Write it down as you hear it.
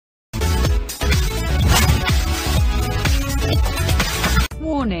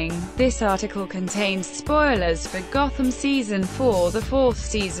Warning: this article contains spoilers for Gotham Season 4. The fourth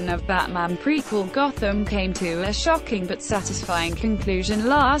season of Batman prequel Gotham came to a shocking but satisfying conclusion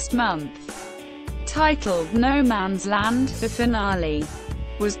last month. Titled No Man's Land, the finale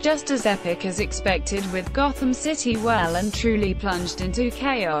was just as epic as expected, with Gotham City well and truly plunged into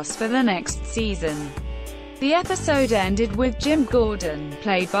chaos for the next season. The episode ended with Jim Gordon,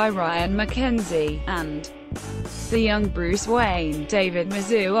 played by Ryan McKenzie, and the young Bruce Wayne, David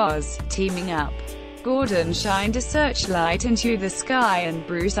Mazouz, teaming up. Gordon shined a searchlight into the sky and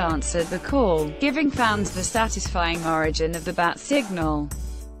Bruce answered the call, giving fans the satisfying origin of the bat signal.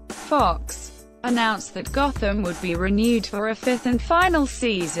 Fox announced that Gotham would be renewed for a fifth and final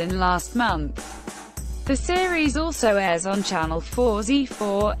season last month. The series also airs on Channel 4's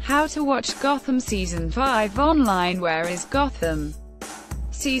E4. How to watch Gotham Season 5 online. Where is Gotham?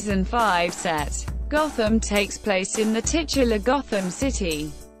 Season 5 set. Gotham takes place in the titular Gotham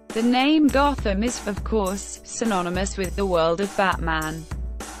City. The name Gotham is, of course, synonymous with the world of Batman.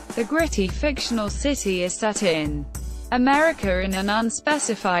 The gritty fictional city is set in America in an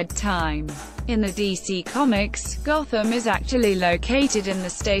unspecified time. In the DC Comics, Gotham is actually located in the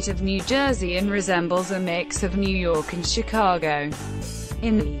state of New Jersey and resembles a mix of New York and Chicago.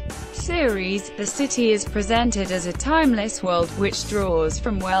 In the series, the city is presented as a timeless world which draws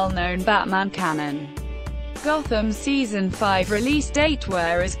from well-known Batman canon. Gotham Season 5 release date.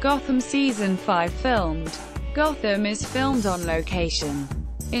 Where is Gotham Season 5 filmed? Gotham is filmed on location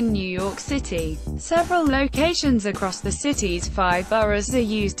in New York City. Several locations across the city's 5 boroughs are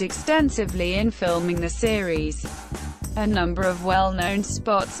used extensively in filming the series. A number of well-known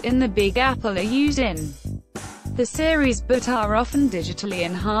spots in the Big Apple are used in the series, but are often digitally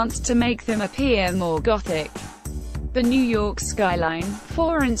enhanced to make them appear more gothic. The New York skyline,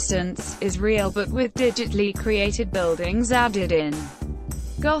 for instance, is real but with digitally created buildings added in.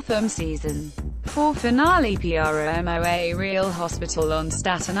 Gotham Season 4 finale. PROMOA Real Hospital on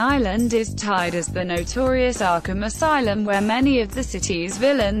Staten Island is tied as the notorious Arkham Asylum, where many of the city's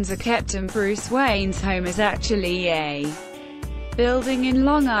villains are kept, and Bruce Wayne's home is actually a building in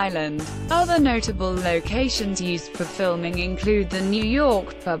Long Island. Other notable locations used for filming include the New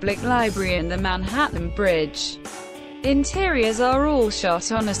York Public Library and the Manhattan Bridge. Interiors are all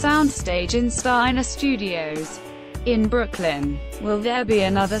shot on a soundstage in Steiner Studios in Brooklyn. Will there be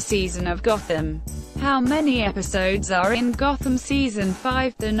another season of Gotham? How many episodes are in Gotham Season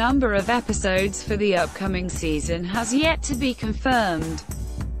 5? The number of episodes for the upcoming season has yet to be confirmed.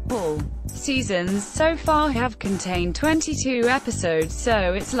 All seasons so far have contained 22 episodes,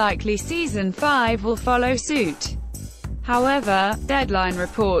 so it's likely Season 5 will follow suit. However, Deadline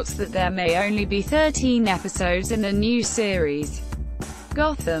reports that there may only be 13 episodes in the new series.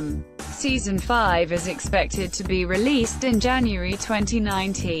 Gotham Season 5 is expected to be released in January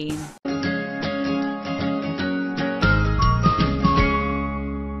 2019.